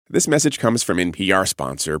This message comes from NPR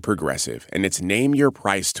sponsor Progressive, and it's Name Your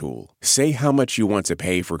Price tool. Say how much you want to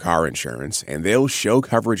pay for car insurance, and they'll show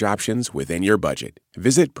coverage options within your budget.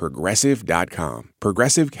 Visit Progressive.com.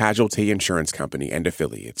 Progressive Casualty Insurance Company and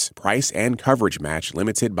Affiliates. Price and coverage match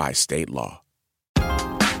limited by state law.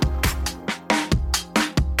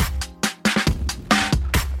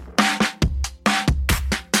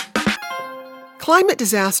 Climate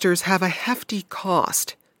disasters have a hefty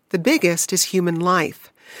cost. The biggest is human life.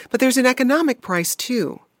 But there's an economic price,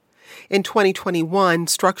 too. In 2021,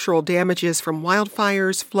 structural damages from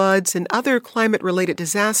wildfires, floods, and other climate-related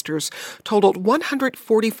disasters totaled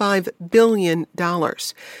 $145 billion.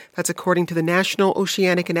 That's according to the National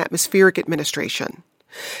Oceanic and Atmospheric Administration.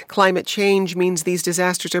 Climate change means these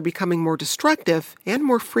disasters are becoming more destructive and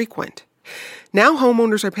more frequent. Now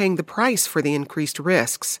homeowners are paying the price for the increased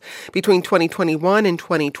risks. Between 2021 and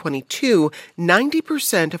 2022,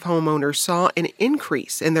 90% of homeowners saw an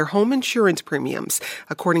increase in their home insurance premiums,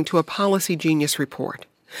 according to a Policy Genius report.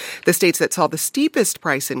 The states that saw the steepest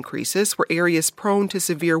price increases were areas prone to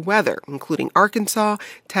severe weather, including Arkansas,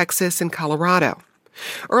 Texas, and Colorado.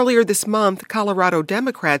 Earlier this month, Colorado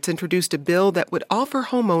Democrats introduced a bill that would offer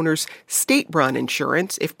homeowners state-run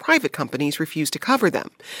insurance if private companies refuse to cover them.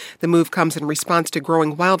 The move comes in response to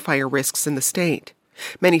growing wildfire risks in the state.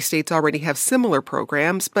 Many states already have similar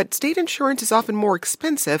programs, but state insurance is often more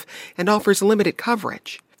expensive and offers limited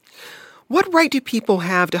coverage. What right do people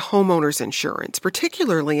have to homeowners insurance,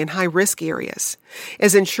 particularly in high-risk areas?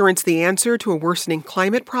 Is insurance the answer to a worsening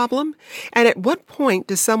climate problem? And at what point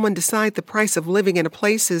does someone decide the price of living in a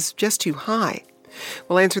place is just too high?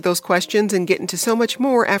 We'll answer those questions and get into so much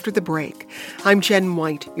more after the break. I'm Jen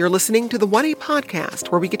White. You're listening to the 1A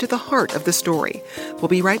Podcast, where we get to the heart of the story. We'll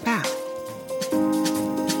be right back.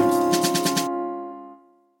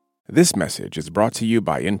 This message is brought to you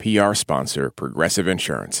by NPR sponsor Progressive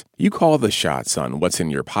Insurance. You call the shots on what's in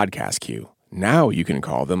your podcast queue. Now you can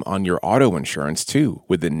call them on your auto insurance, too,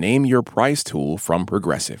 with the Name Your Price tool from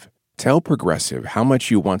Progressive. Tell Progressive how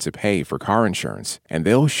much you want to pay for car insurance, and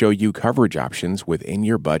they'll show you coverage options within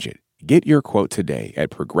your budget. Get your quote today at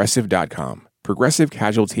Progressive.com. Progressive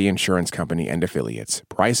Casualty Insurance Company and Affiliates.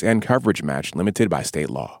 Price and coverage match limited by state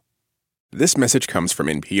law. This message comes from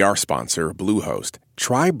NPR sponsor Bluehost.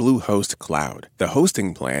 Try Bluehost Cloud, the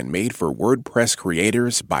hosting plan made for WordPress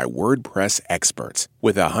creators by WordPress experts.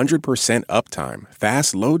 With 100% uptime,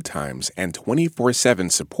 fast load times, and 24/7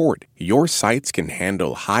 support, your sites can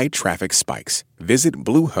handle high traffic spikes. Visit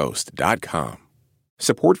Bluehost.com.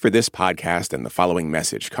 Support for this podcast and the following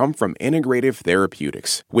message come from Integrative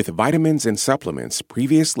Therapeutics, with vitamins and supplements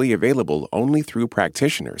previously available only through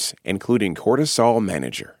practitioners, including Cortisol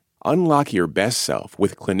Manager. Unlock your best self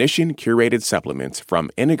with clinician-curated supplements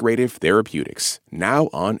from Integrative Therapeutics, now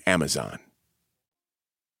on Amazon.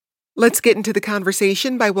 Let's get into the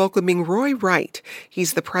conversation by welcoming Roy Wright.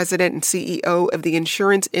 He's the president and CEO of the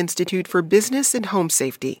Insurance Institute for Business and Home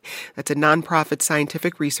Safety. That's a nonprofit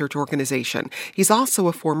scientific research organization. He's also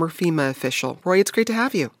a former FEMA official. Roy, it's great to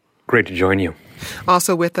have you. Great to join you.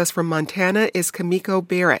 Also with us from Montana is Kimiko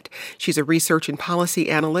Barrett. She's a research and policy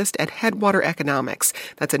analyst at Headwater Economics.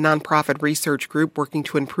 That's a nonprofit research group working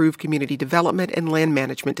to improve community development and land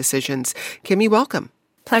management decisions. Kimmy, welcome.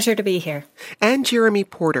 Pleasure to be here. And Jeremy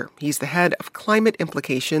Porter. He's the head of climate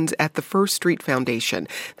implications at the First Street Foundation.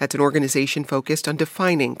 That's an organization focused on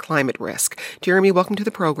defining climate risk. Jeremy, welcome to the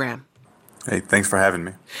program. Hey, thanks for having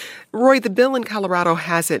me. Roy, the bill in Colorado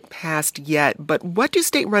hasn't passed yet, but what do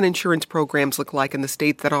state-run insurance programs look like in the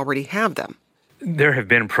states that already have them? There have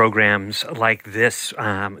been programs like this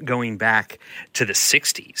going back to the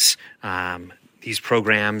 60s. These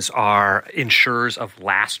programs are insurers of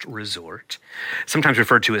last resort, sometimes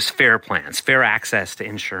referred to as FAIR plans, fair access to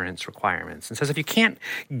insurance requirements. And says if you can't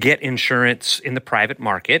get insurance in the private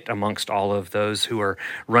market amongst all of those who are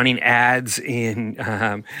running ads in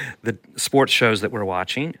the sports shows that we're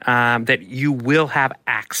watching, that you will have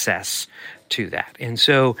access to that. And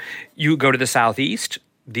so you go to the Southeast,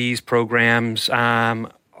 these programs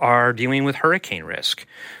are dealing with hurricane risk.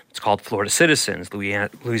 It's called Florida Citizens,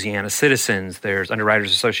 Louisiana Citizens. There's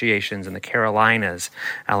underwriters associations in the Carolinas,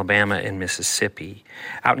 Alabama, and Mississippi.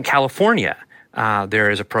 Out in California,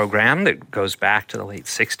 there is a program that goes back to the late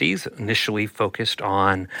 60s, initially focused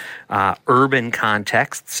on urban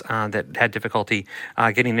contexts that had difficulty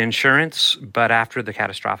getting insurance. But after the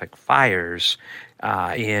catastrophic fires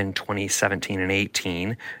in 2017 and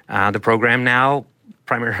 18, the program now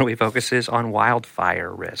primarily focuses on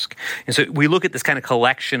wildfire risk. And so we look at this kind of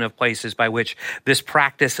collection of places by which this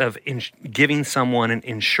practice of giving someone an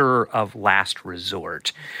insurer of last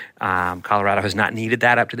resort. Colorado has not needed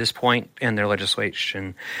that up to this point, and their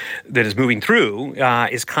legislation that is moving through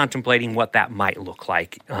is contemplating what that might look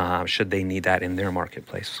like should they need that in their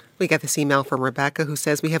marketplace. We got this email from Rebecca who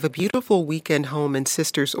says, we have a beautiful weekend home in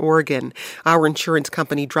Sisters, Oregon. Our insurance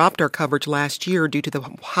company dropped our coverage last year due to the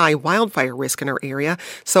high wildfire risk in our area,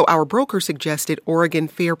 so our broker suggested Oregon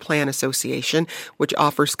Fair Plan Association, which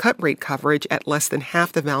offers cut rate coverage at less than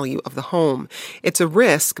half the value of the home. It's a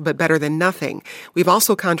risk, but better than nothing. We've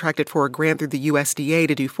also contracted for a grant through the USDA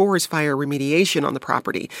to do forest fire remediation on the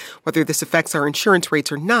property. Whether this affects our insurance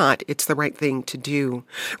rates or not, it's the right thing to do.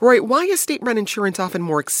 Roy, why is state-run insurance often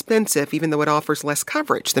more expensive, even though it offers less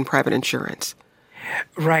coverage than private insurance?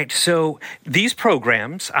 Right. So these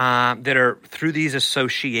programs that are through these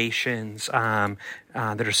associations that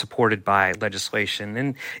are supported by legislation,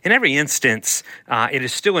 and in every instance, it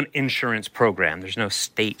is still an insurance program. There's no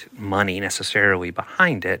state money necessarily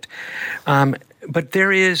behind it. But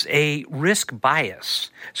there is a risk bias.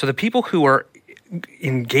 So the people who are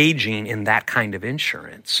engaging in that kind of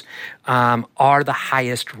insurance are the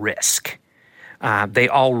highest risk. They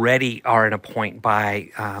already are at a point by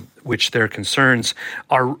which their concerns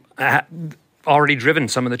are already driven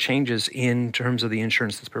some of the changes in terms of the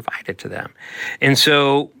insurance that's provided to them. And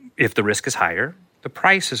so if the risk is higher, the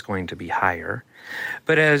price is going to be higher.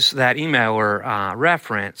 But as that emailer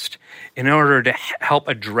referenced, in order to help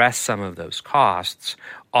address some of those costs,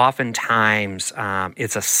 oftentimes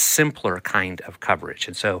it's a simpler kind of coverage.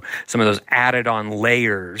 And so some of those added on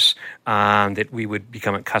layers that we would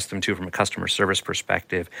become accustomed to from a customer service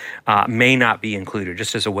perspective may not be included,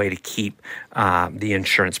 just as a way to keep the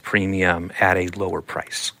insurance premium at a lower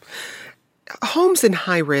price. Homes in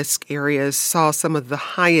high-risk areas saw some of the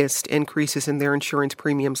highest increases in their insurance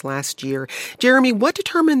premiums last year. Jeremy, what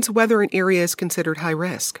determines whether an area is considered high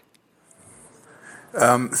risk?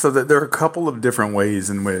 So there are a couple of different ways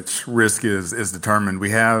in which risk is determined. We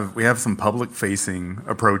have some public-facing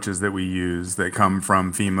approaches that we use that come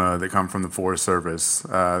from FEMA, that come from the Forest Service,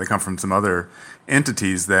 that come from some other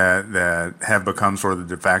entities that have become sort of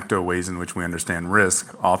the de facto ways in which we understand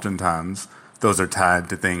risk. Oftentimes, those are tied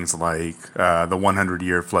to things like the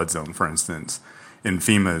 100-year flood zone, for instance. In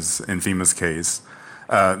FEMA's case,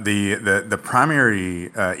 the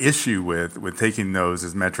primary issue with taking those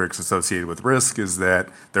as metrics associated with risk is that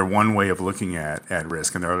they're one way of looking at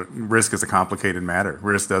risk, and risk is a complicated matter.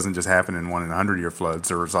 Risk doesn't just happen in 1 in 100-year floods.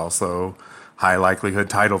 There's also high likelihood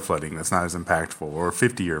tidal flooding that's not as impactful, or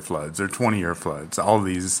 50-year floods, or 20-year floods. All of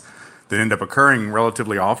these that end up occurring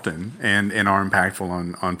relatively often and are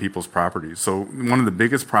impactful on people's properties. So one of the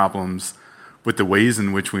biggest problems with the ways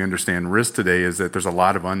in which we understand risk today is that there's a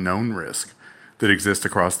lot of unknown risk that exist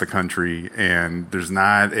across the country, and there's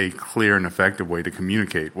not a clear and effective way to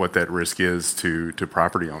communicate what that risk is to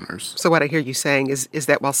property owners. So what I hear you saying is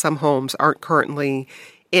that while some homes aren't currently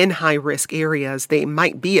in high-risk areas, they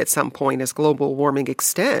might be at some point as global warming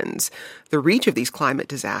extends the reach of these climate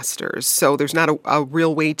disasters. So there's not a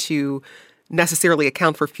real way to necessarily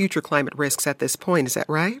account for future climate risks at this point. Is that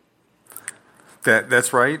right?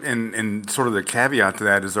 That's right. And sort of the caveat to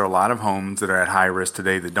that is there are a lot of homes that are at high risk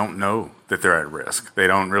today that don't know that they're at risk. They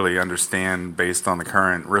don't really understand, based on the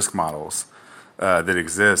current risk models that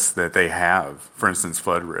exist, that they have, for instance,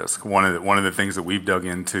 flood risk. One of the things that we've dug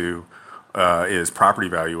into is property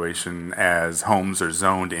valuation as homes are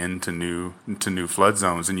zoned into new flood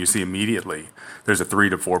zones, and you see immediately there's a 3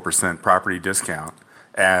 to 4% property discount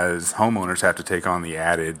as homeowners have to take on the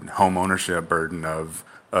added home ownership burden of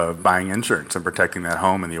buying insurance and protecting that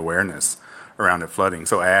home and the awareness around it flooding.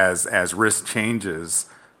 So as risk changes,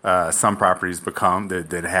 some properties become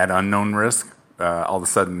that had unknown risk all of a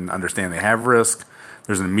sudden understand they have risk.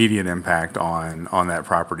 There's an immediate impact on that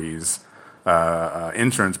property's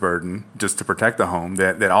insurance burden just to protect the home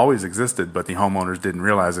that always existed, but the homeowners didn't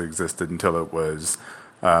realize it existed until it was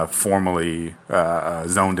formally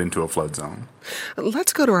zoned into a flood zone.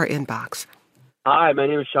 Let's go to our inbox. Hi, my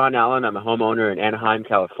name is Sean Allen. I'm a homeowner in Anaheim,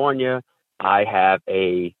 California. I have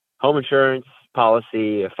a home insurance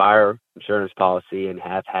policy, a fire insurance policy, and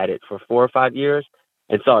have had it for 4 or 5 years,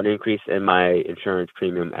 and saw an increase in my insurance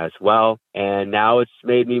premium as well. And now it's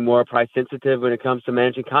made me more price sensitive when it comes to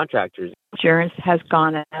managing contractors. Insurance has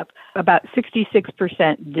gone up about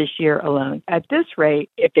 66% this year alone. At this rate,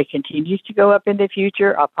 if it continues to go up in the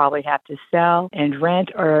future, I'll probably have to sell and rent,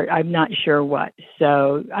 or I'm not sure what.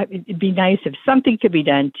 So it'd be nice if something could be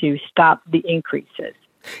done to stop the increases.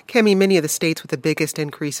 Kemi, many of the states with the biggest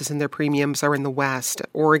increases in their premiums are in the West.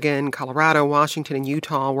 Oregon, Colorado, Washington, and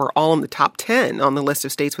Utah were all in the top 10 on the list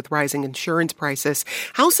of states with rising insurance prices.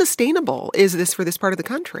 How sustainable is this for this part of the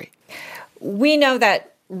country? We know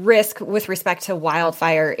that risk with respect to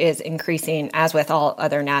wildfire is increasing, as with all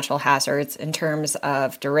other natural hazards, in terms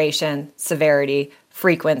of duration, severity,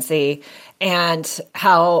 frequency, and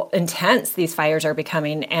how intense these fires are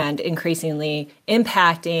becoming and increasingly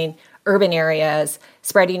impacting urban areas,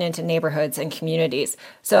 spreading into neighborhoods and communities.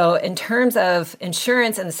 So in terms of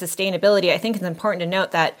insurance and the sustainability, I think it's important to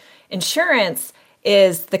note that insurance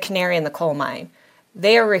is the canary in the coal mine.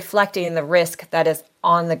 They are reflecting the risk that is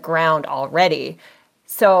on the ground already.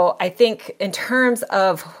 So I think in terms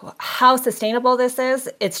of how sustainable this is,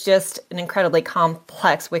 it's just an incredibly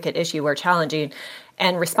complex, wicked issue we're challenging.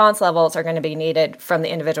 And response levels are going to be needed from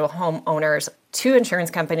the individual homeowners to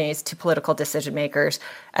insurance companies to political decision makers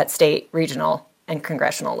at state, regional, and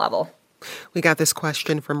congressional level. We got this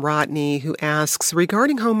question from Rodney, who asks,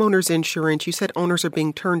 regarding homeowners insurance, you said owners are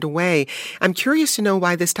being turned away. I'm curious to know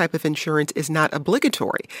why this type of insurance is not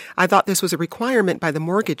obligatory. I thought this was a requirement by the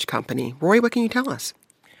mortgage company. Roy, what can you tell us?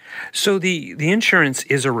 So the insurance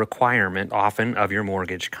is a requirement often of your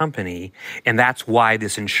mortgage company, and that's why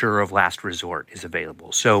this insurer of last resort is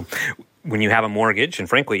available. So when you have a mortgage, and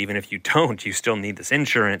frankly, even if you don't, you still need this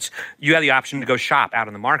insurance, you have the option to go shop out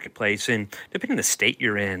in the marketplace. And depending on the state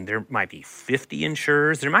you're in, there might be 50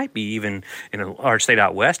 insurers. There might be even, in a large state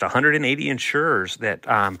out west, 180 insurers that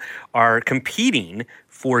are competing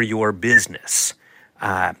for your business.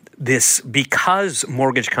 Because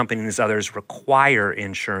mortgage companies and others require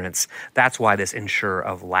insurance, that's why this insurer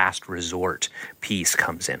of last resort piece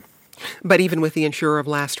comes in. But even with the insurer of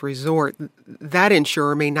last resort, that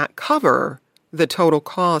insurer may not cover the total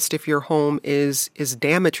cost if your home is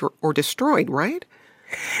damaged or destroyed, right?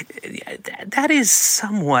 That is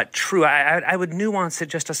somewhat true. I would nuance it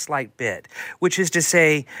just a slight bit, which is to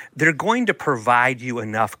say they're going to provide you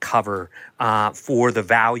enough cover for the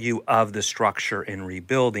value of the structure in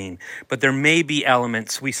rebuilding. But there may be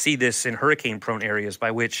elements, we see this in hurricane-prone areas,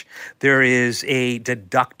 by which there is a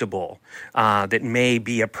deductible that may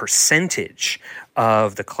be a percentage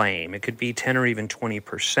of the claim. It could be 10 or even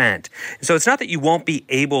 20%. So it's not that you won't be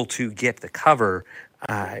able to get the cover.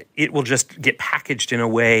 It will just get packaged in a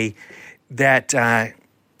way that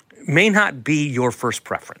may not be your first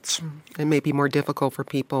preference. It may be more difficult for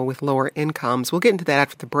people with lower incomes. We'll get into that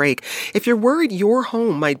after the break. If you're worried your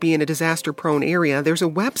home might be in a disaster-prone area, there's a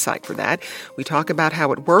website for that. We talk about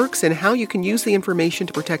how it works and how you can use the information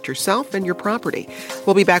to protect yourself and your property.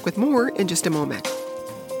 We'll be back with more in just a moment.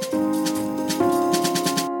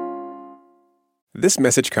 This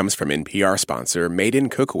message comes from NPR sponsor Made in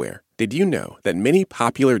Cookware. Did you know that many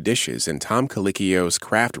popular dishes in Tom Colicchio's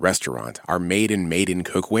craft restaurant are made in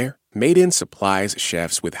Cookware? Made In supplies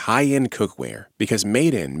chefs with high-end cookware because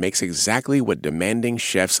Made In makes exactly what demanding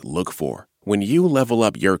chefs look for. When you level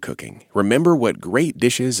up your cooking, remember what great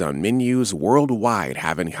dishes on menus worldwide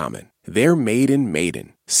have in common. They're Made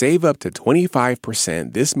In. Save up to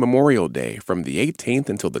 25% this Memorial Day from the 18th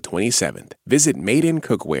until the 27th. Visit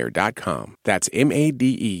madeincookware.com. That's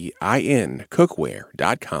MADEIN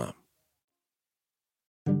cookware.com.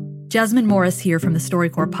 Jasmine Morris here from the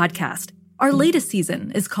StoryCorps podcast. Our latest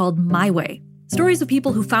season is called My Way. Stories of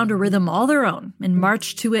people who found a rhythm all their own and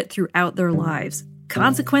marched to it throughout their lives.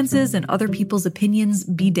 Consequences and other people's opinions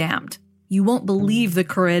be damned. You won't believe the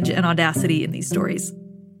courage and audacity in these stories.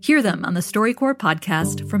 Hear them on the StoryCorps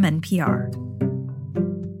podcast from NPR.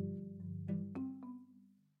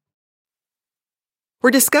 We're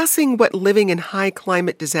discussing what living in high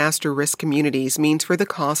climate disaster risk communities means for the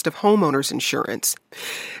cost of homeowners insurance.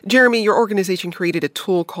 Jeremy, your organization created a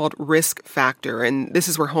tool called Risk Factor, and this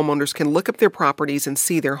is where homeowners can look up their properties and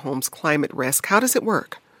see their home's climate risk. How does it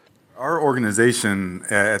work? Our organization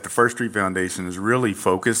at the First Street Foundation is really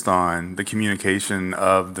focused on the communication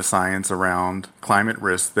of the science around climate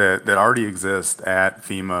risk that already exists at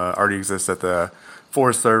FEMA, already exists at the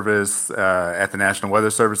Forest Service, at the National Weather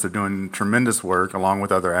Service. They're doing tremendous work along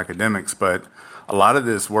with other academics, but a lot of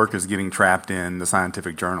this work is getting trapped in the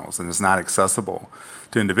scientific journals and it's not accessible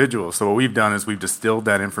to individuals. So what we've done is we've distilled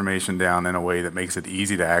that information down in a way that makes it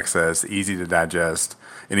easy to access, easy to digest,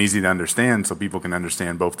 and easy to understand so people can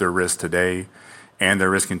understand both their risk today and their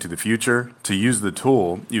risk into the future. To use the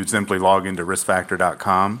tool, you'd simply log into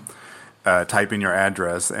riskfactor.com, type in your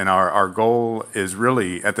address, and our goal is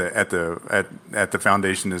really at the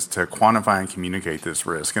foundation is to quantify and communicate this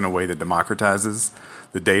risk in a way that democratizes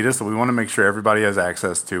the data. So we want to make sure everybody has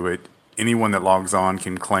access to it. Anyone that logs on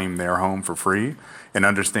can claim their home for free and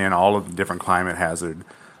understand all of the different climate hazard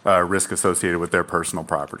risk associated with their personal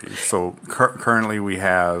property. So currently we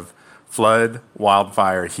have flood,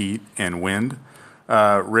 wildfire, heat, and wind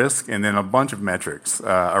risk, and then a bunch of metrics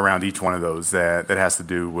around each one of those that has to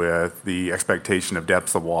do with the expectation of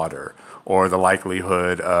depths of water, or the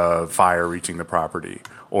likelihood of fire reaching the property,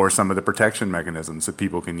 or some of the protection mechanisms that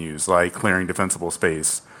people can use, like clearing defensible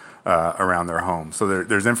space around their home. So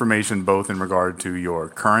there's information both in regard to your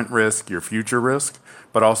current risk, your future risk,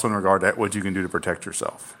 but also in regard to what you can do to protect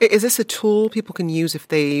yourself. Is this a tool people can use if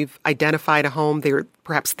they've identified a home they're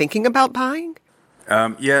perhaps thinking about buying?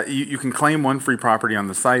 Yeah, you can claim one free property on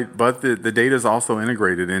the site, but the data is also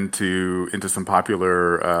integrated into some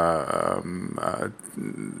popular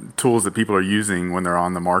tools that people are using when they're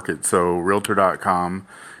on the market. So Realtor.com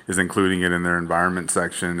is including it in their environment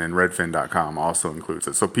section, and Redfin.com also includes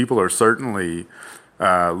it. So people are certainly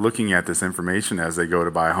looking at this information as they go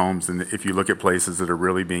to buy homes. And if you look at places that are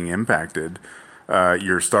really being impacted,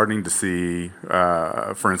 you're starting to see,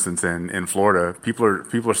 for instance, in Florida, people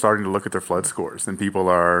are starting to look at their flood scores, and people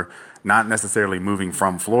are not necessarily moving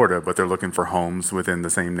from Florida, but they're looking for homes within the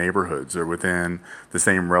same neighborhoods or within the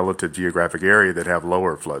same relative geographic area that have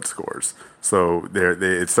lower flood scores. So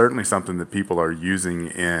it's certainly something that people are using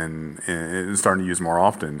and starting to use more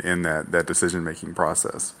often in that decision-making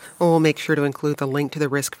process. Well, we'll make sure to include the link to the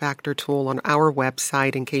risk factor tool on our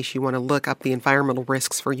website in case you want to look up the environmental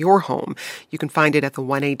risks for your home. You can find it at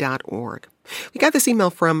the1a.org. We got this email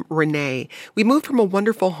from Renee. We moved from a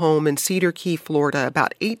wonderful home in Cedar Key, Florida,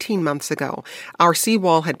 about 18 months ago. Our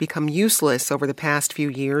seawall had become useless over the past few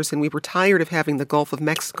years, and we were tired of having the Gulf of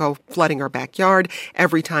Mexico flooding our backyard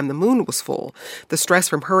every time the moon was full. The stress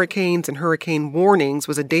from hurricanes and hurricane warnings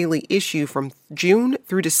was a daily issue from June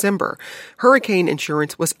through December. Hurricane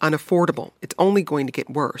insurance was unaffordable. It's only going to get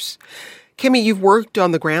worse. Kimmy, you've worked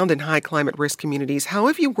on the ground in high climate risk communities. How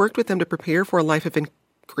have you worked with them to prepare for a life of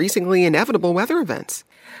increasingly inevitable weather events?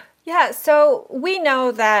 Yeah, so we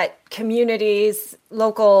know that communities,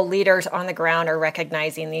 local leaders on the ground are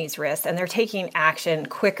recognizing these risks, and they're taking action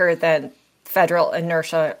quicker than federal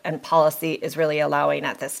inertia and policy is really allowing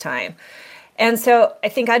at this time. And so I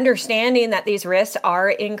think understanding that these risks are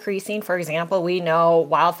increasing, for example, we know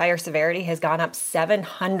wildfire severity has gone up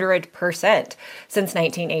 700% since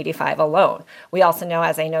 1985 alone. We also know,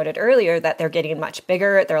 as I noted earlier, that they're getting much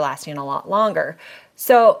bigger, they're lasting a lot longer.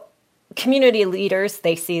 So community leaders,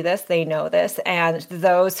 they see this, they know this, and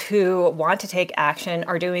those who want to take action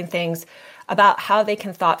are doing things about how they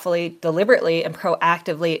can thoughtfully, deliberately, and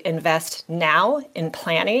proactively invest now in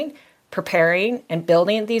planning, preparing, and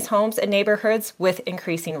building these homes and neighborhoods with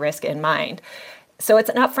increasing risk in mind. So it's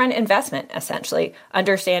an upfront investment, essentially,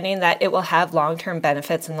 understanding that it will have long-term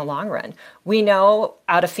benefits in the long run. We know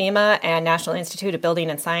out of FEMA and National Institute of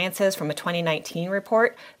Building and Sciences from a 2019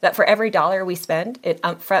 report that for every dollar we spend in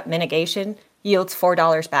upfront mitigation yields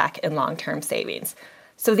 $4 back in long-term savings.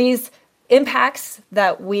 So these impacts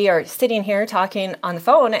that we are sitting here talking on the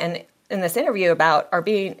phone and in this interview about are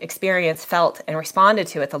being experienced, felt, and responded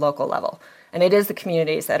to at the local level. And it is the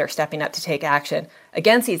communities that are stepping up to take action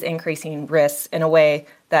against these increasing risks in a way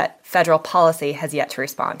that federal policy has yet to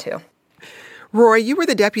respond to. Roy, you were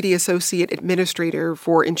the Deputy Associate Administrator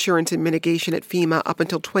for Insurance and Mitigation at FEMA up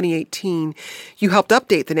until 2018. You helped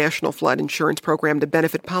update the National Flood Insurance Program to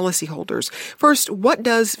benefit policyholders. First, what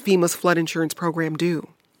does FEMA's flood insurance program do?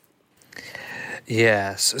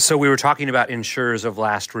 Yes. So we were talking about insurers of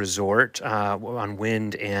last resort on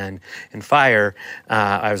wind and fire.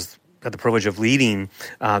 I was had the privilege of leading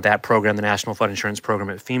that program, the National Flood Insurance Program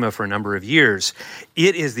at FEMA, for a number of years.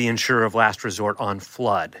 It is the insurer of last resort on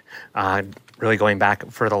flood, really going back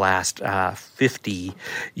for the last 50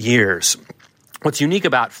 years. What's unique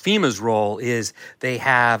about FEMA's role is they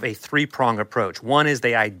have a three-prong approach. One is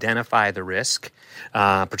they identify the risk,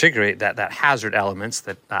 particularly that hazard elements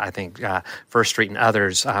that I think First Street and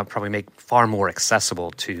others probably make far more accessible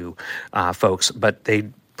to folks, but they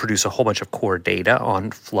produce a whole bunch of core data on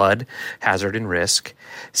flood, hazard, and risk.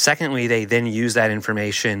 Secondly, they then use that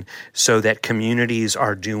information so that communities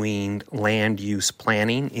are doing land use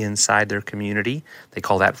planning inside their community. They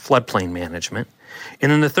call that floodplain management.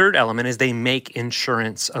 And then the third element is they make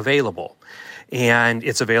insurance available. And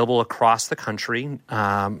it's available across the country.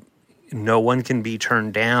 No one can be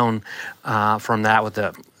turned down from that, with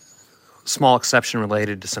a small exception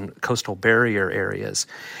related to some coastal barrier areas.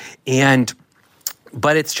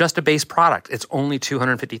 But it's just a base product. It's only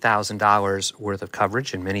 $250,000 worth of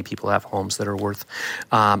coverage, and many people have homes that are worth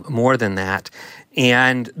more than that.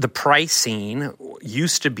 And the pricing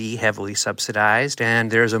used to be heavily subsidized, and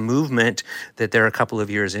there's a movement that they're a couple of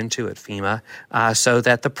years into at FEMA so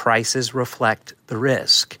that the prices reflect the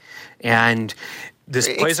risk. And This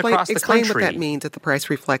plays across the country. Explain what that means, that the price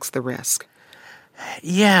reflects the risk.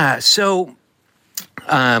 Yeah, so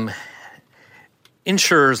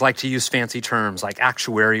insurers like to use fancy terms like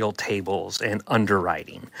actuarial tables and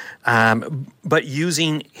underwriting, but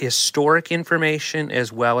using historic information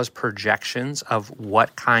as well as projections of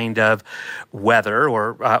what kind of weather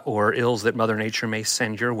or ills that Mother Nature may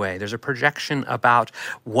send your way. There's a projection about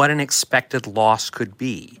what an expected loss could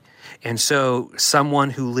be. And so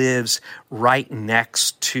someone who lives right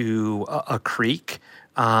next to a creek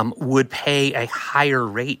would pay a higher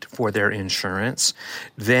rate for their insurance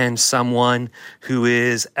than someone who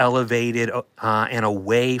is elevated and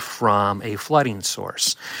away from a flooding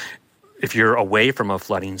source. If you're away from a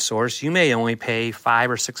flooding source, you may only pay $500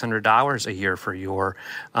 or $600 a year for your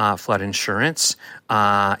flood insurance.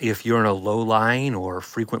 If you're in a low-lying or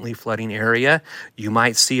frequently flooding area, you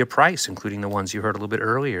might see a price, including the ones you heard a little bit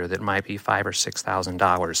earlier, that might be $5,000 or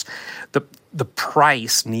 $6,000. The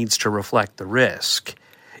price needs to reflect the risk.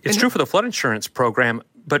 It's true for the flood insurance program,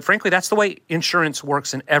 but frankly, that's the way insurance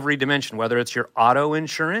works in every dimension, whether it's your auto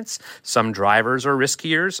insurance. Some drivers are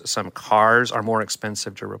riskier. Some cars are more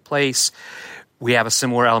expensive to replace. We have a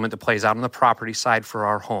similar element that plays out on the property side for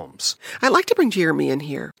our homes. I'd like to bring Jeremy in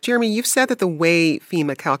here. Jeremy, you've said that the way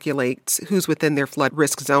FEMA calculates who's within their flood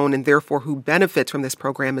risk zone and therefore who benefits from this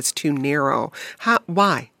program is too narrow.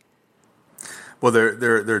 Why? Well,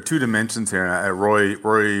 there are two dimensions here.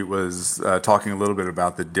 Roy was talking a little bit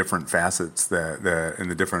about the different facets that and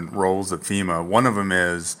the different roles of FEMA. One of them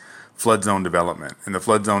is flood zone development, and the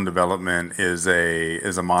flood zone development is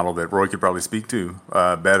a model that Roy could probably speak to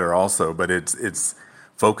better also. But it's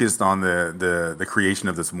focused on the creation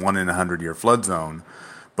of this 1 in 100-year flood zone.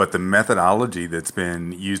 But the methodology that's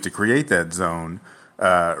been used to create that zone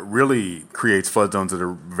really creates flood zones that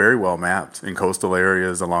are very well mapped in coastal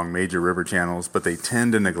areas along major river channels, but they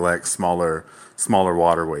tend to neglect smaller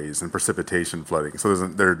waterways and precipitation flooding. So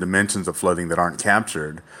there are dimensions of flooding that aren't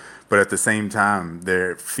captured, but at the same time,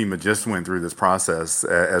 FEMA just went through this process,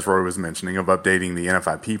 as Roy was mentioning, of updating the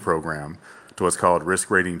NFIP program to what's called Risk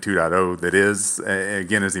Rating 2.0 that is,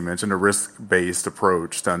 again, as he mentioned, a risk-based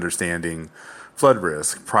approach to understanding flood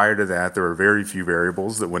risk. Prior to that, there were very few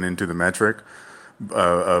variables that went into the metric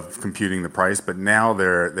of computing the price, but now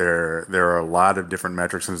there are a lot of different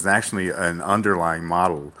metrics, and there's actually an underlying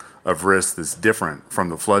model of risk that's different from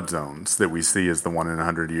the flood zones that we see as the 1 in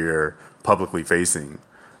 100-year publicly facing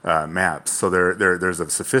maps. So there's a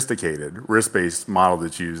sophisticated risk-based model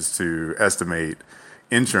that's used to estimate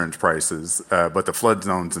insurance prices, but the flood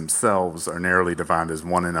zones themselves are narrowly defined as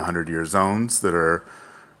 1 in 100-year zones that are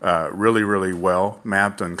really, really well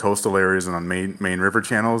mapped on coastal areas and on main river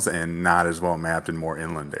channels, and not as well mapped in more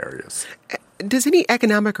inland areas. Does any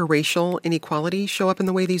economic or racial inequality show up in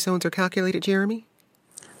the way these zones are calculated, Jeremy?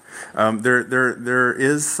 There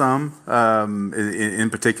is some, in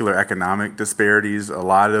particular, economic disparities. A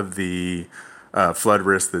lot of the flood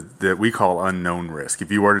risk that we call unknown risk.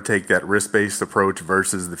 If you were to take that risk-based approach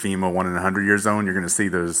versus the FEMA 1 in 100-year zone, you're going to see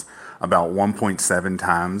there's about 1.7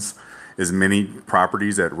 times as many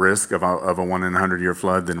properties at risk of a 1 in 100-year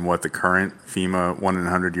flood than what the current FEMA 1 in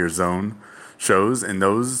 100-year zone shows. And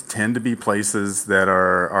those tend to be places that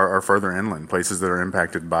are further inland, places that are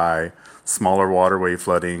impacted by smaller waterway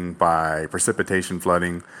flooding, by precipitation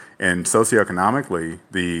flooding. And socioeconomically,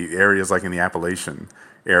 the areas like in the Appalachian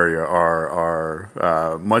area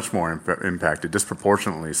are much more impacted,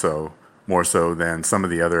 disproportionately so, more so than some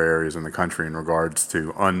of the other areas in the country in regards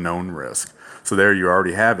to unknown risk. So there you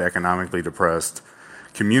already have economically depressed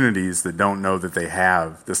communities that don't know that they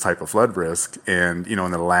have this type of flood risk. And,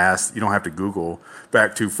 in the last, you don't have to Google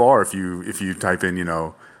back too far. If you type in,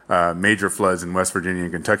 major floods in West Virginia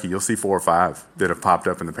and Kentucky, you'll see 4 or 5 that have popped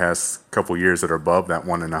up in the past couple years that are above that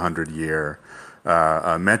 1 in 100-year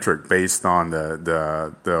metric based on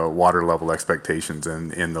the water level expectations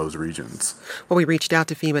in those regions. Well, we reached out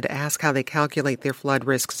to FEMA to ask how they calculate their flood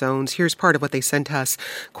risk zones. Here's part of what they sent us.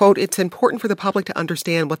 Quote, "It's important for the public to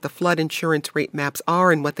understand what the flood insurance rate maps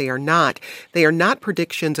are and what they are not. They are not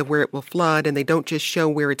predictions of where it will flood, and they don't just show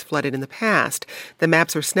where it's flooded in the past. The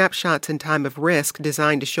maps are snapshots in time of risk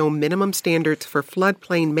designed to show minimum standards for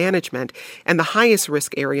floodplain management and the highest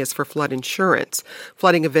risk areas for flood insurance.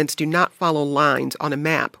 Flooding events do not follow lines on a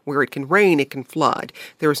map. Where it can rain, it can flood.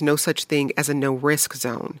 There is no such thing as a no-risk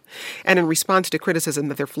zone." And in response to criticism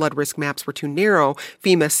that their flood risk maps were too narrow,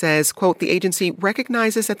 FEMA says, quote, "The agency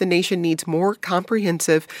recognizes that the nation needs more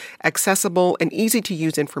comprehensive, accessible, and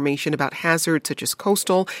easy-to-use information about hazards such as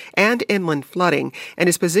coastal and inland flooding, and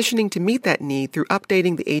is positioning to meet that need through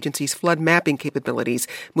updating the agency's flood mapping capabilities,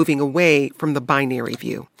 moving away from the binary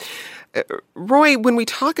view." Roy, when we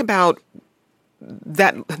talk about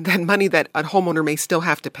that money that a homeowner may still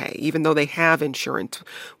have to pay, even though they have insurance,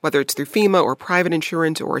 whether it's through FEMA or private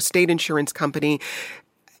insurance or a state insurance company.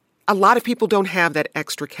 A lot of people don't have that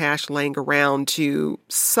extra cash laying around to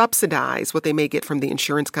subsidize what they may get from the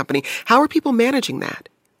insurance company. How are people managing that?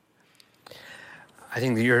 I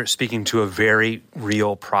think that you're speaking to a very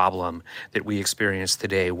real problem that we experience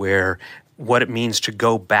today, where what it means to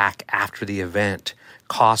go back after the event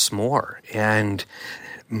costs more. And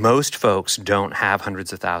most folks don't have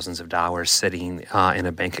hundreds of thousands of dollars sitting in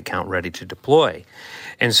a bank account ready to deploy.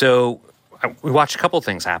 And so we watched a couple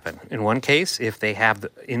things happen. In one case, if they have the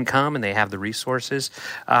income and they have the resources,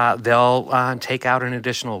 they'll take out an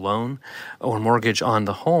additional loan or mortgage on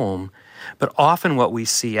the home. But often what we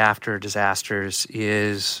see after disasters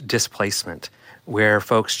is displacement, where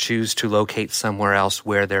folks choose to locate somewhere else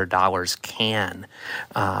where their dollars can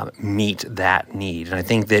meet that need. And I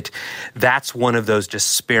think that that's one of those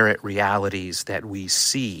disparate realities that we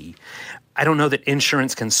see. I don't know that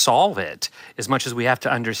insurance can solve it as much as we have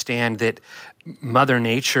to understand that Mother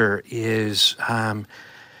Nature is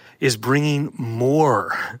bringing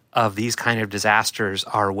more of these kind of disasters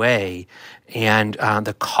our way, and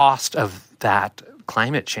the cost of that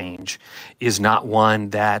climate change is not one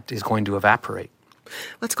that is going to evaporate.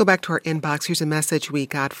 Let's go back to our inbox. Here's a message we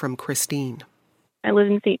got from Christine. I live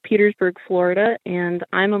in St. Petersburg, Florida, and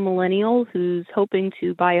I'm a millennial who's hoping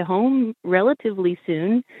to buy a home relatively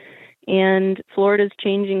soon. And Florida's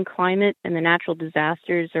changing climate and the natural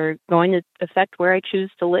disasters are going to affect where I choose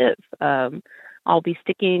to live. I'll be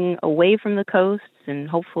sticking away from the coasts and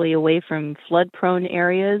hopefully away from flood-prone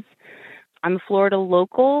areas. I'm a Florida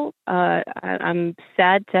local. I'm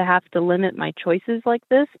sad to have to limit my choices like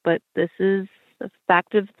this, but this is a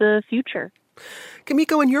fact of the future.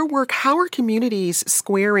 Kimiko, in your work, how are communities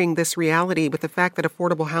squaring this reality with the fact that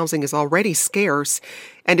affordable housing is already scarce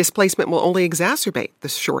and displacement will only exacerbate the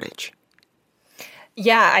shortage?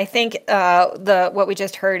 Yeah, I think what we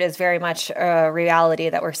just heard is very much a reality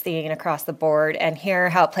that we're seeing across the board. And here,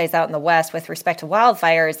 how it plays out in the West with respect to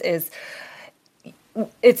wildfires is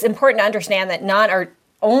it's important to understand that not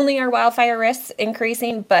only are wildfire risks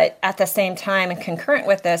increasing, but at the same time and concurrent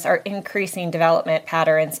with this are increasing development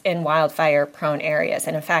patterns in wildfire-prone areas.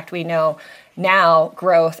 And in fact, we know now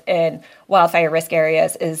growth in wildfire risk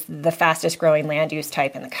areas is the fastest growing land use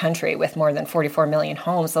type in the country, with more than 44 million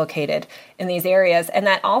homes located in these areas. And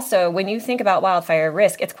that also, when you think about wildfire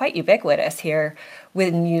risk, it's quite ubiquitous here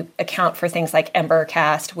when you account for things like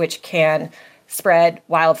embercast, which can spread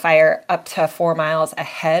wildfire up to 4 miles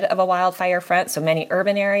ahead of a wildfire front. So many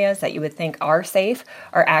urban areas that you would think are safe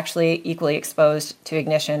are actually equally exposed to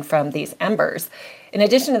ignition from these embers. In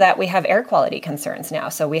addition to that, we have air quality concerns now.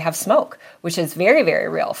 So we have smoke, which is very, very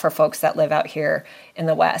real for folks that live out here in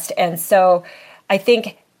the West. And so I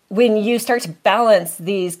think when you start to balance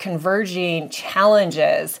these converging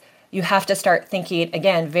challenges, you have to start thinking,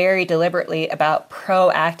 again, very deliberately about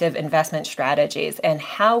proactive investment strategies and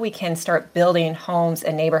how we can start building homes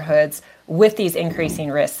and neighborhoods with these increasing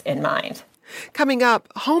risks in mind. Coming up,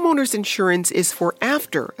 homeowners insurance is for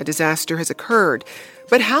after a disaster has occurred.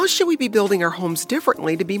 But how should we be building our homes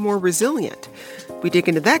differently to be more resilient? We dig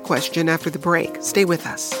into that question after the break. Stay with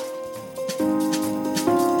us.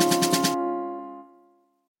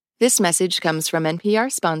 This message comes from NPR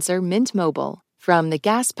sponsor Mint Mobile. From the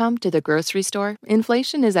gas pump to the grocery store,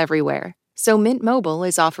 inflation is everywhere. So Mint Mobile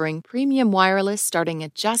is offering premium wireless starting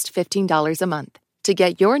at just $15 a month. To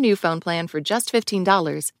get your new phone plan for just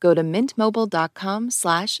 $15, go to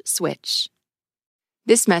mintmobile.com/switch.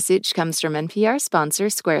 This message comes from NPR sponsor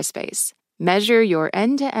Squarespace. Measure your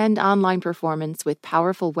end-to-end online performance with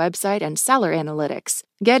powerful website and seller analytics.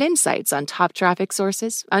 Get insights on top traffic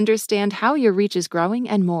sources, understand how your reach is growing,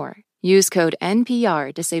 and more. Use code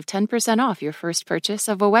NPR to save 10% off your first purchase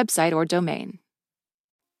of a website or domain.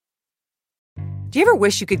 Do you ever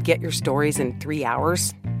wish you could get your stories in 3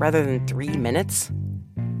 hours rather than 3 minutes?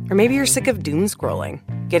 Or maybe you're sick of doom scrolling,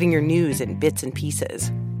 getting your news in bits and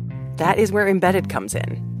pieces. That is where Embedded comes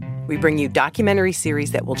in. We bring you documentary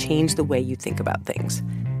series that will change the way you think about things.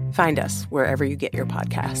 Find us wherever you get your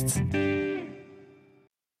podcasts.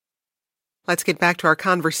 Let's get back to our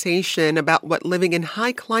conversation about what living in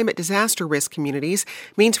high climate disaster risk communities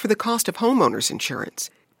means for the cost of homeowners insurance.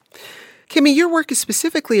 Kimmy, your work is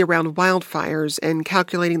specifically around wildfires and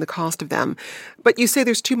calculating the cost of them, but you say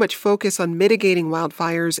there's too much focus on mitigating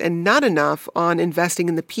wildfires and not enough on investing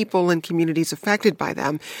in the people and communities affected by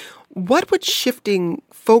them. What would shifting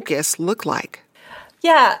focus look like?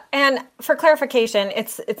 Yeah, and for clarification,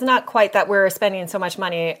 it's not quite that we're spending so much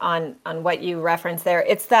money on what you referenced there.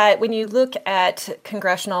 It's that when you look at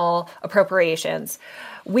congressional appropriations,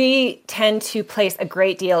 we tend to place a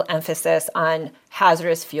great deal emphasis on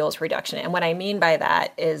hazardous fuels reduction. And what I mean by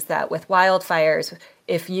that is that with wildfires,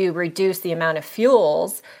 if you reduce the amount of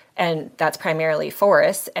fuels, and that's primarily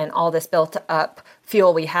forests and all this built up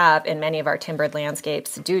fuel we have in many of our timbered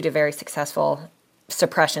landscapes due to very successful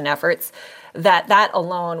suppression efforts, that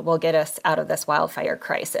alone will get us out of this wildfire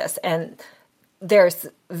crisis. And there's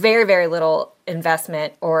very, very little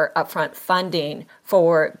investment or upfront funding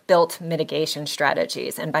for built mitigation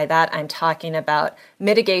strategies. And by that, I'm talking about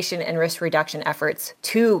mitigation and risk reduction efforts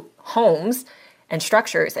to homes and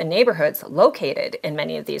structures and neighborhoods located in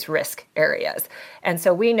many of these risk areas. And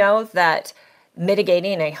so we know that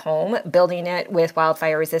mitigating a home, building it with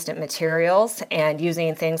wildfire-resistant materials, and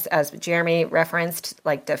using things, as Jeremy referenced,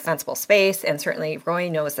 like defensible space, and certainly Roy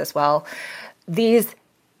knows as well, these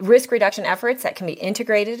risk reduction efforts that can be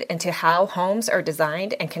integrated into how homes are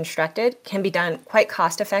designed and constructed can be done quite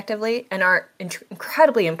cost effectively and are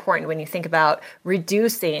incredibly important when you think about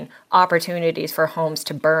reducing opportunities for homes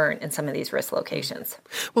to burn in some of these risk locations.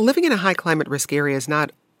 Well, living in a high climate risk area is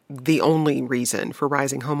not the only reason for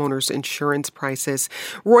rising homeowners' insurance prices.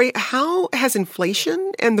 Roy, how has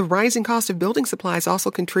inflation and the rising cost of building supplies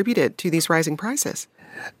also contributed to these rising prices?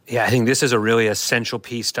 Yeah, I think this is a really essential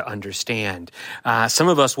piece to understand. Some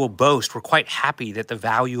of us will boast we're quite happy that the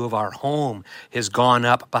value of our home has gone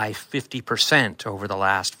up by 50% over the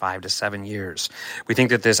last 5 to 7 years. We think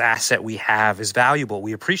that this asset we have is valuable.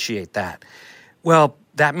 We appreciate that. Well,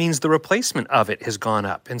 that means the replacement of it has gone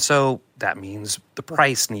up. And so that means the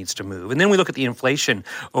price needs to move. And then we look at the inflation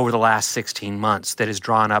over the last 16 months that has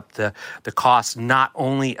drawn up the cost not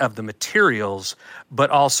only of the materials, but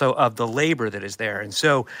also of the labor that is there. And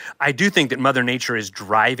so I do think that Mother Nature is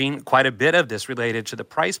driving quite a bit of this related to the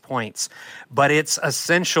price points. But it's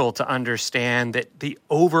essential to understand that the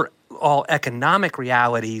overall economic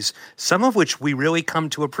realities, some of which we really come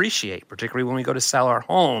to appreciate, particularly when we go to sell our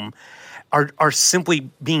home, are simply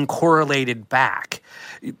being correlated back.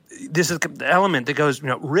 This is the element that goes,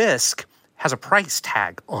 risk has a price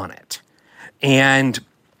tag on it. And,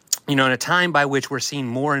 in a time by which we're seeing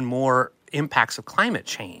more and more impacts of climate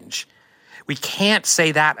change, we can't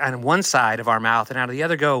say that on one side of our mouth and out of the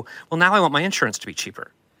other go, well, now I want my insurance to be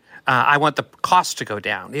cheaper. I want the cost to go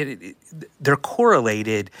down. They're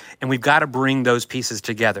correlated, and we've got to bring those pieces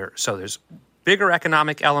together. So there's bigger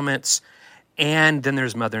economic elements, and then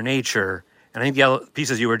there's Mother Nature. And I think the other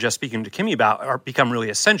pieces you were just speaking to Kimmy about become really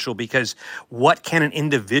essential, because what can an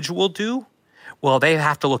individual do? Well, they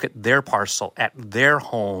have to look at their parcel, at their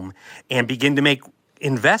home, and begin to make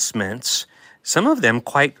investments, some of them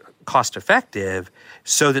quite cost-effective,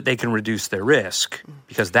 so that they can reduce their risk,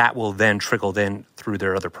 because that will then trickle then through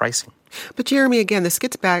their other pricing. But Jeremy, again, this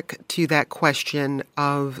gets back to that question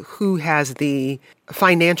of who has the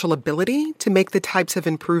financial ability to make the types of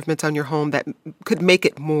improvements on your home that could make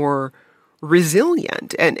it more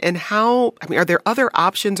resilient, and how, are there other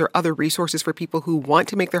options or other resources for people who want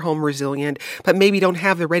to make their home resilient, but maybe don't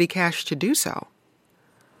have the ready cash to do so?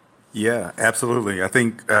 Yeah, absolutely. I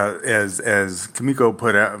think as Kimiko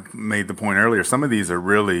made the point earlier, some of these are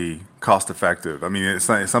really cost effective. It's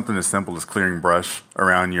something as simple as clearing brush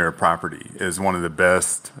around your property is one of the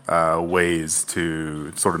best ways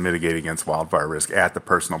to sort of mitigate against wildfire risk at the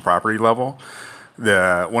personal property level.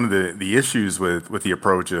 One of the issues with the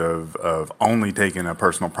approach of only taking a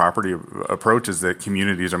personal property approach is that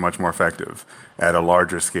communities are much more effective at a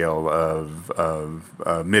larger scale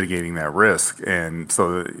of mitigating that risk. And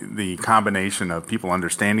so the combination of people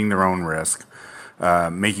understanding their own risk,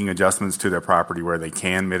 making adjustments to their property where they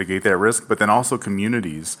can mitigate that risk, but then also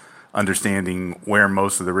communities understanding where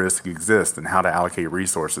most of the risk exists and how to allocate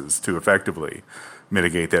resources to effectively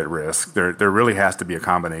mitigate that risk. There really has to be a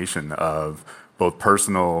combination of both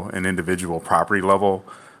personal and individual property level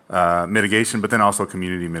mitigation, but then also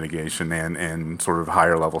community mitigation and sort of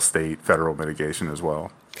higher level state, federal mitigation as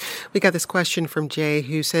well. We got this question from Jay,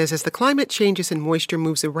 who says, as the climate changes and moisture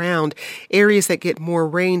moves around, areas that get more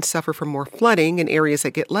rain suffer from more flooding, and areas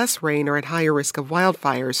that get less rain are at higher risk of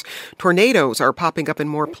wildfires. Tornadoes are popping up in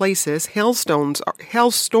more places. Hailstorms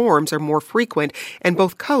are more frequent, and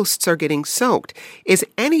both coasts are getting soaked. Is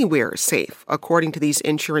anywhere safe, according to these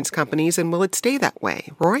insurance companies, and will it stay that way?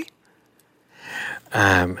 Roy?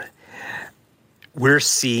 We're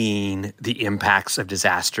seeing the impacts of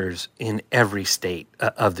disasters in every state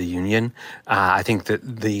of the union. I think that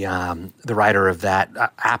the writer of that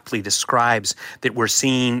aptly describes that we're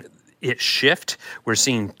seeing it shift. We're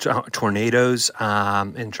seeing tornadoes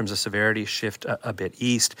in terms of severity shift a bit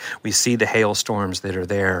east. We see the hailstorms that are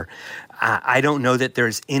there. I don't know that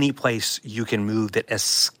there's any place you can move that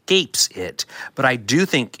escapes it, but I do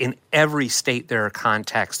think in every state there are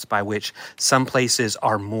contexts by which some places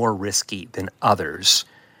are more risky than others.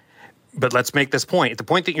 But let's make this point. At the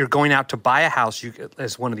point that you're going out to buy a house,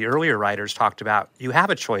 as one of the earlier writers talked about, you have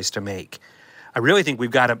a choice to make. I really think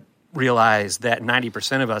we've got to realize that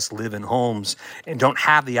 90% of us live in homes and don't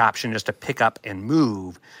have the option just to pick up and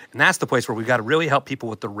move. And that's the place where we've got to really help people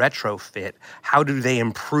with the retrofit. How do they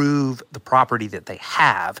improve the property that they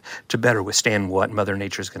have to better withstand what Mother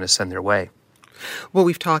Nature is going to send their way? Well,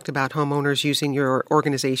 we've talked about homeowners using your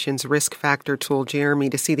organization's risk factor tool, Jeremy,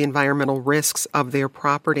 to see the environmental risks of their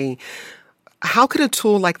property. How could a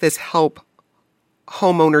tool like this help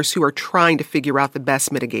homeowners who are trying to figure out the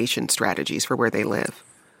best mitigation strategies for where they live?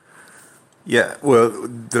 Yeah, well,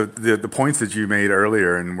 the points that you made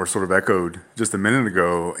earlier and were sort of echoed just a minute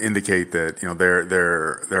ago indicate that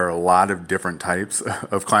there are a lot of different types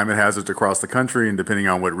of climate hazards across the country, and depending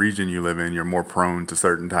on what region you live in, you're more prone to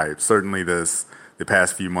certain types. Certainly, the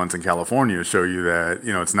past few months in California show you that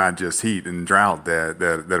it's not just heat and drought that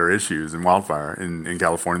are issues, and wildfire in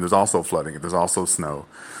California. There's also flooding. There's also snow.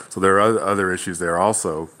 So there are other issues there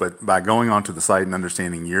also. But by going onto the site and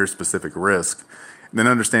understanding your specific risk, then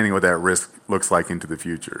understanding what that risk looks like into the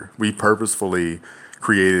future. We purposefully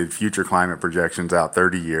created future climate projections out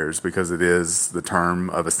 30 years because it is the term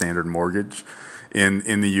of a standard mortgage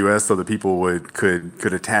in the U.S. so that people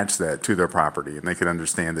could attach that to their property, and they could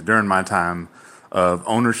understand that during my time of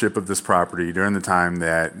ownership of this property, during the time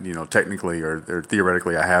that technically or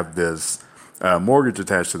theoretically I have this mortgage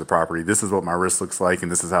attached to the property, this is what my risk looks like, and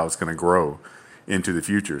this is how it's going to grow into the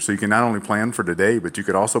future. So you can not only plan for today, but you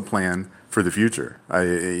could also plan for the future.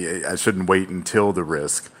 I shouldn't wait until the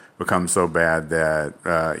risk becomes so bad that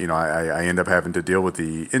I end up having to deal with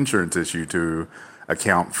the insurance issue to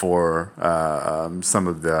account for some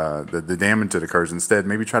of the damage that occurs. Instead,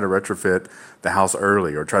 maybe try to retrofit the house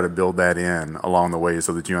early or try to build that in along the way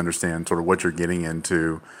so that you understand sort of what you're getting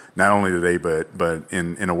into, not only today, but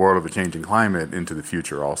in a world of a changing climate into the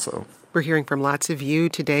future also. We're hearing from lots of you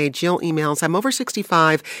today. Jill emails, I'm over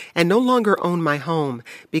 65 and no longer own my home.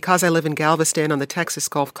 Because I live in Galveston on the Texas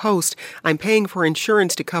Gulf Coast, I'm paying for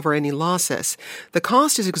insurance to cover any losses. The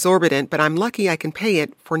cost is exorbitant, but I'm lucky I can pay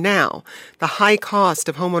it for now. The high cost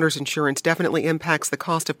of homeowners insurance definitely impacts the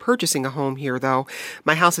cost of purchasing a home here, though.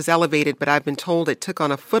 My house is elevated, but I've been told it took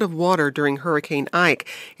on a foot of water during Hurricane Ike.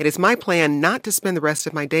 It is my plan not to spend the rest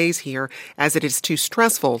of my days here, as it is too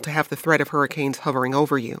stressful to have the threat of hurricanes hovering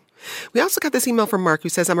over you. We also got this email from Mark who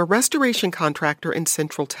says, I'm a restoration contractor in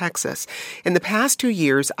Central Texas. In the past 2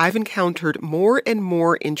 years, I've encountered more and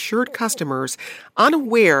more insured customers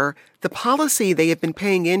unaware the policy they have been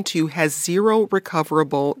paying into has zero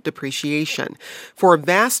recoverable depreciation. For a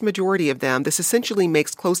vast majority of them, this essentially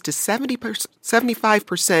makes close to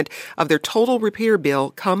 75% of their total repair bill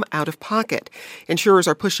come out of pocket. Insurers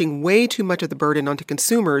are pushing way too much of the burden onto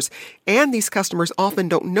consumers, and these customers often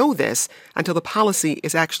don't know this until the policy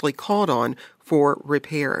is actually called on for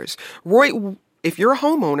repairs. Roy, if you're a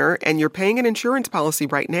homeowner and you're paying an insurance policy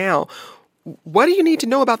right now, what do you need to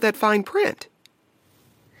know about that fine print?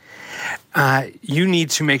 You need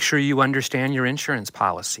to make sure you understand your insurance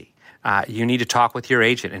policy. You need to talk with your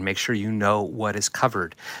agent and make sure you know what is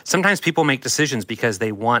covered. Sometimes people make decisions because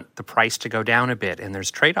they want the price to go down a bit, and there's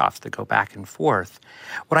trade-offs that go back and forth.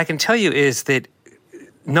 What I can tell you is that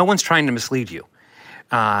no one's trying to mislead you.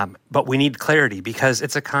 But we need clarity because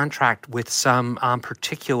it's a contract with some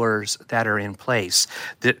particulars that are in place.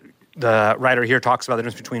 The writer here talks about the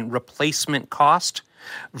difference between replacement cost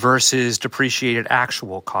versus depreciated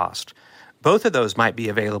actual cost. Both of those might be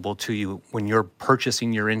available to you when you're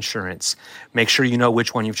purchasing your insurance. Make sure you know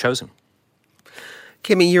which one you've chosen.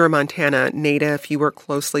 Kimmy, you're a Montana native. You work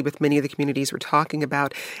closely with many of the communities we're talking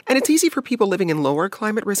about. And it's easy for people living in lower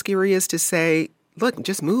climate risk areas to say, look,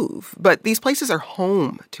 just move. But these places are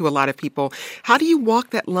home to a lot of people. How do you walk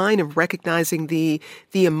that line of recognizing the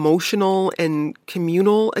emotional and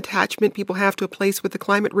communal attachment people have to a place with the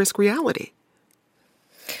climate risk reality?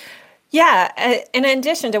 Yeah. In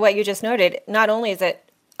addition to what you just noted, not only is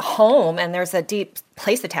it home and there's a deep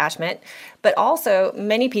place attachment, but also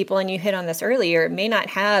many people, and you hit on this earlier, may not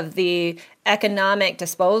have the economic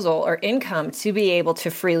disposal or income to be able to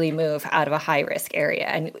freely move out of a high-risk area.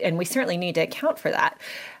 And we certainly need to account for that.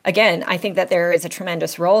 Again, I think that there is a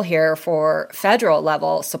tremendous role here for federal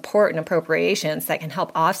level support and appropriations that can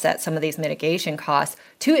help offset some of these mitigation costs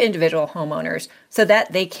to individual homeowners so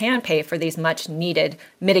that they can pay for these much needed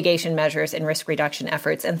mitigation measures and risk reduction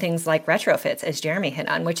efforts and things like retrofits, as Jeremy hit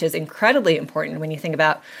on, which is incredibly important when you think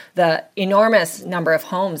about the enormous number of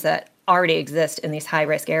homes that already exist in these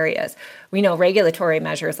high-risk areas. We know regulatory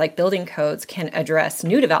measures like building codes can address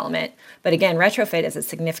new development, but again, retrofit is a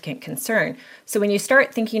significant concern. So when you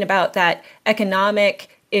start thinking about that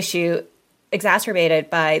economic issue exacerbated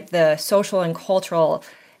by the social and cultural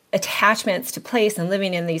attachments to place and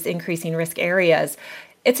living in these increasing risk areas,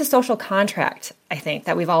 it's a social contract, I think,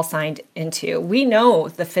 that we've all signed into. We know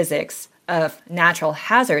the physics of natural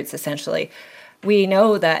hazards, essentially. We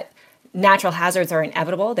know that natural hazards are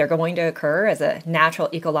inevitable. They're going to occur as a natural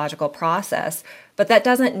ecological process, but that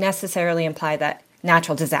doesn't necessarily imply that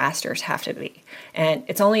natural disasters have to be. And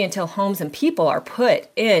it's only until homes and people are put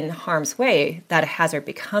in harm's way that a hazard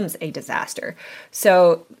becomes a disaster.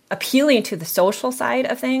 So appealing to the social side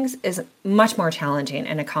of things is much more challenging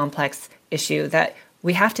and a complex issue that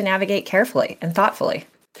we have to navigate carefully and thoughtfully.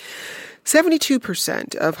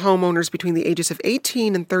 72% of homeowners between the ages of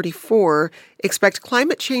 18 and 34 expect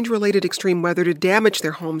climate change-related extreme weather to damage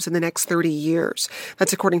their homes in the next 30 years.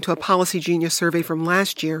 That's according to a Policy Genius survey from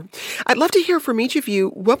last year. I'd love to hear from each of you.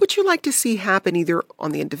 What would you like to see happen either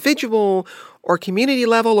on the individual or community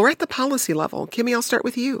level or at the policy level? Kimmy, I'll start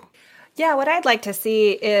with you. Yeah, what I'd like to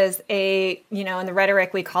see is in the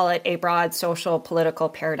rhetoric, we call it a broad social political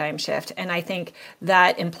paradigm shift. And I think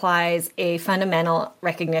that implies a fundamental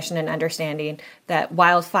recognition and understanding that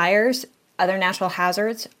wildfires, other natural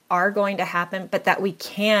hazards are going to happen, but that we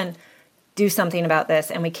can do something about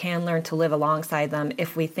this and we can learn to live alongside them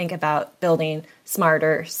if we think about building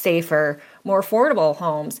smarter, safer, more affordable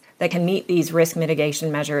homes that can meet these risk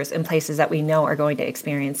mitigation measures in places that we know are going to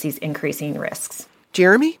experience these increasing risks.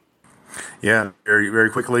 Jeremy? Yeah, very, very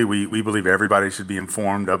quickly, we believe everybody should be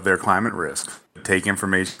informed of their climate risks. Take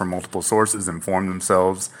information from multiple sources, inform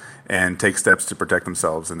themselves, and take steps to protect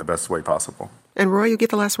themselves in the best way possible. And Roy, you get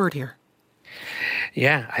the last word here.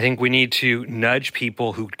 Yeah, I think we need to nudge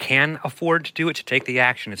people who can afford to do it to take the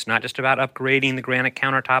action. It's not just about upgrading the granite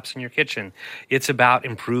countertops in your kitchen. It's about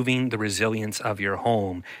improving the resilience of your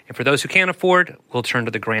home. And for those who can't afford, we'll turn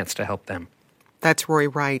to the grants to help them. That's Roy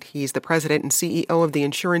Wright. He's the president and CEO of the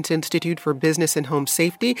Insurance Institute for Business and Home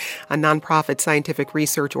Safety, a nonprofit scientific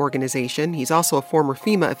research organization. He's also a former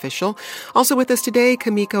FEMA official. Also with us today,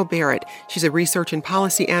 Kimiko Barrett. She's a research and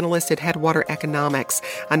policy analyst at Headwater Economics,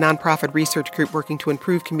 a nonprofit research group working to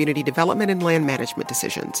improve community development and land management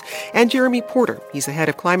decisions. And Jeremy Porter. He's the head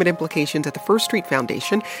of climate implications at the First Street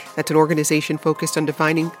Foundation. That's an organization focused on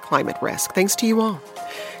defining climate risk. Thanks to you all.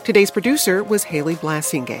 Today's producer was Haley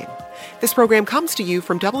Blassingame. This program comes to you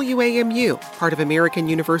from WAMU, part of American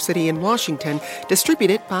University in Washington,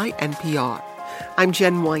 distributed by NPR. I'm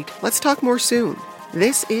Jen White. Let's talk more soon.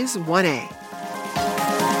 This is 1A.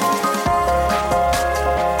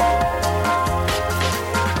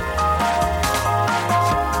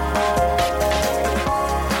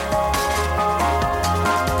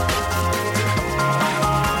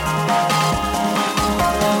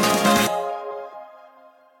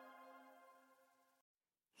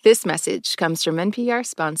 This message comes from NPR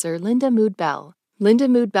sponsor Linda Mood Bell. Linda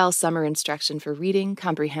Mood Bell's summer instruction for reading,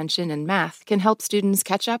 comprehension, and math can help students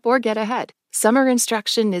catch up or get ahead. Summer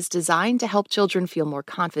instruction is designed to help children feel more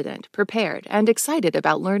confident, prepared, and excited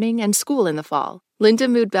about learning and school in the fall. Linda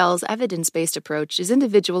Mood Bell's evidence-based approach is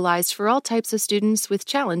individualized for all types of students with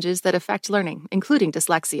challenges that affect learning, including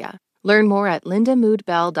dyslexia. Learn more at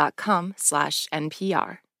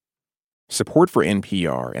lindamoodbell.com/NPR. Support for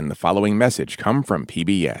NPR and the following message come from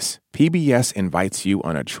PBS. PBS invites you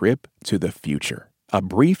on a trip to the future. A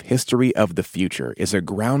Brief History of the Future is a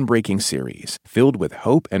groundbreaking series filled with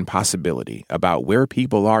hope and possibility about where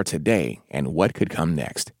people are today and what could come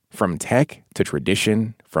next. From tech to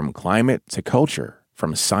tradition, from climate to culture,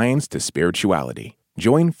 from science to spirituality.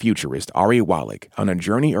 Join futurist Ari Wallach on a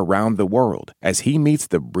journey around the world as he meets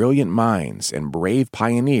the brilliant minds and brave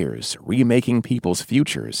pioneers remaking people's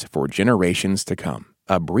futures for generations to come.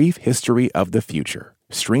 A Brief History of the Future.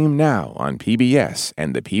 Stream now on PBS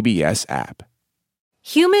and the PBS app.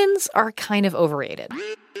 Humans are kind of overrated.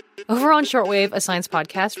 Over on Shortwave, a science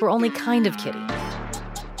podcast, we're only kind of kidding.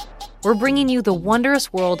 We're bringing you the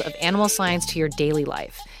wondrous world of animal science to your daily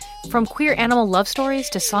life. From queer animal love stories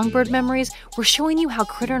to songbird memories, we're showing you how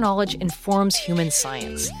critter knowledge informs human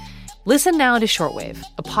science. Listen now to Shortwave,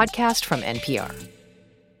 a podcast from NPR.